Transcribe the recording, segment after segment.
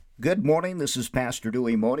Good morning. This is Pastor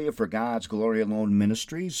Dewey Modia for God's Glory Alone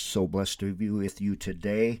Ministries. So blessed to be with you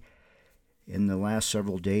today. In the last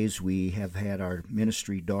several days, we have had our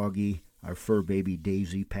ministry doggie, our fur baby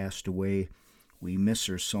Daisy, passed away. We miss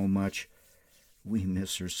her so much. We've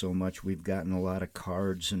gotten a lot of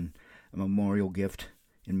cards and a memorial gift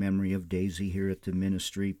in memory of Daisy here at the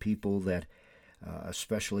ministry. People that,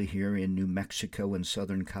 especially here in New Mexico and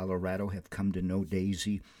southern Colorado, have come to know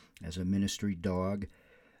Daisy as a ministry dog.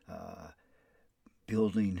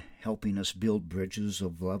 Helping us build bridges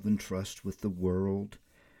of love and trust with the world.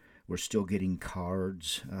 We're still getting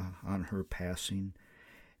cards on her passing.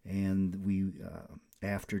 And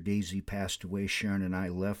after Daisy passed away, Sharon and I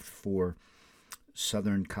left for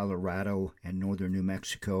southern Colorado and northern New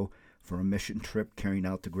Mexico for a mission trip carrying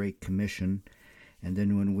out the Great Commission. And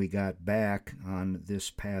then when we got back on this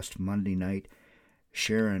past Monday night,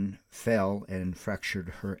 Sharon fell and fractured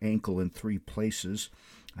her ankle in 3 places.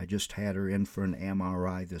 I just had her in for an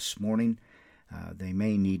MRI this morning. They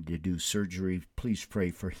may need to do surgery. Please pray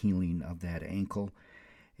for healing of that ankle.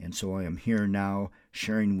 And so I am here now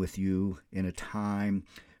sharing with you in a time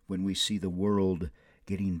when we see the world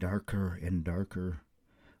getting darker and darker.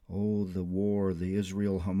 Oh, the war, the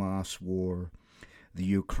Israel-Hamas war, the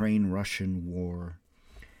Ukraine-Russian war.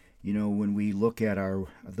 You know, when we look at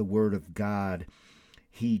the Word of God,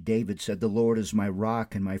 David said, "The Lord is my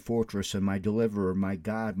rock and my fortress and my deliverer, my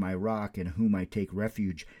God, my rock, in whom I take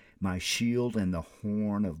refuge, my shield and the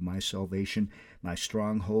horn of my salvation, my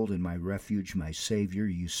stronghold and my refuge, my Savior.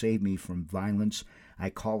 You save me from violence. I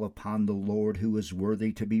call upon the Lord, who is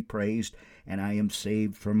worthy to be praised, and I am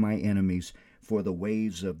saved from my enemies. For the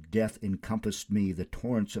waves of death encompassed me, the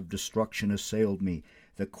torrents of destruction assailed me,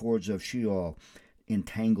 the cords of Sheol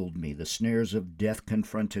entangled me, the snares of death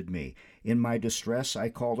confronted me. In my distress I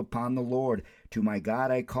called upon the Lord. To my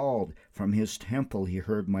God I called. From his temple he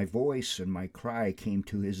heard my voice, and my cry came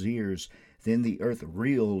to his ears. Then the earth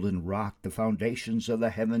reeled and rocked. The foundations of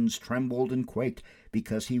the heavens trembled and quaked,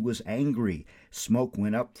 because he was angry. Smoke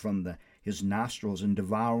went up from his nostrils, and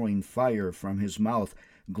devouring fire from his mouth.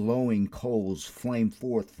 Glowing coals flamed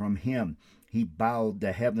forth from him. He bowed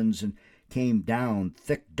the heavens and came down.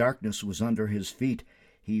 Thick darkness was under his feet.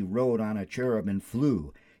 He rode on a cherub and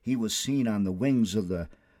flew. He was seen on the wings of the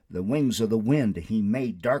wind. He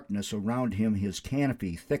made darkness around him his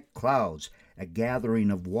canopy, thick clouds, a gathering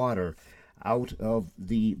of water. Out of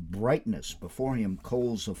the brightness before him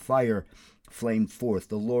coals of fire flamed forth.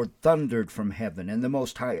 The Lord thundered from heaven, and the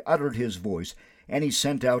Most High uttered his voice, and he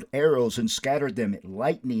sent out arrows and scattered them,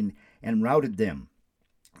 lightning and routed them.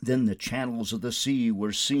 Then the channels of the sea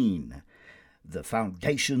were seen. The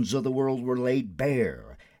foundations of the world were laid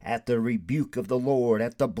bare. At the rebuke of the Lord,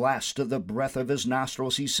 at the blast of the breath of his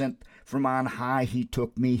nostrils, he sent from on high. He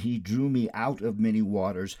took me, he drew me out of many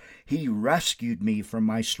waters. He rescued me from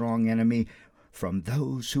my strong enemy, from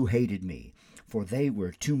those who hated me. For they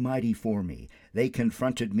were too mighty for me. They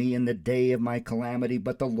confronted me in the day of my calamity,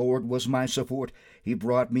 but the Lord was my support. He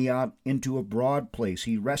brought me out into a broad place.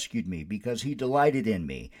 He rescued me because he delighted in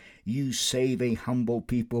me. You save a humble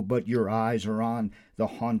people, but your eyes are on the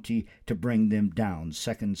haughty to bring them down.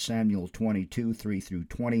 2 Samuel 22,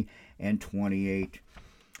 3-20 and 28.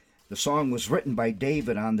 The song was written by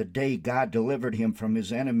David on the day God delivered him from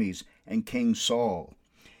his enemies and King Saul.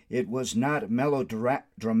 It was not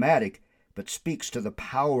melodramatic, but speaks to the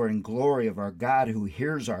power and glory of our God, who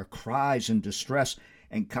hears our cries in distress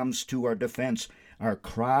and comes to our defense. Our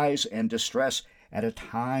cries and distress at a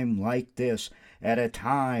time like this, at a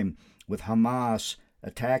time with Hamas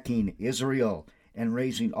attacking Israel and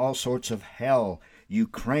raising all sorts of hell,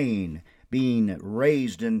 Ukraine being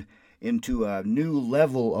raised into a new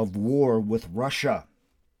level of war with Russia.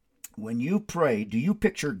 When you pray, do you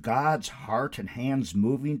picture God's heart and hands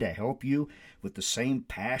moving to help you with the same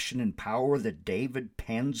passion and power that David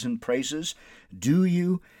pens and praises? Do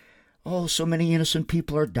you? Oh, so many innocent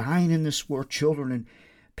people are dying in this war, children and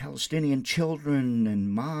Palestinian children and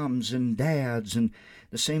moms and dads, and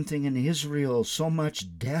the same thing in Israel. So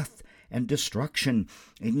much death and destruction.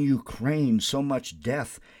 In Ukraine, so much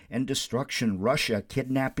death and destruction. Russia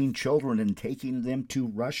kidnapping children and taking them to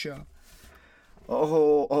Russia.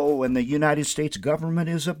 And the United States government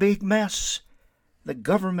is a big mess. The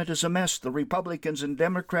government is a mess. The Republicans and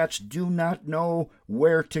Democrats do not know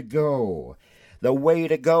where to go. The way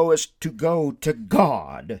to go is to go to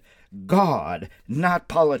God. God, not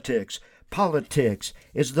politics. Politics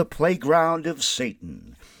is the playground of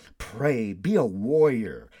Satan. Pray, be a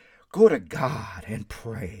warrior. Go to God and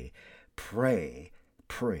pray. Pray,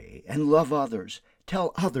 and love others.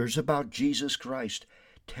 Tell others about Jesus Christ.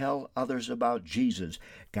 Tell others about Jesus.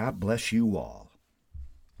 God bless you all.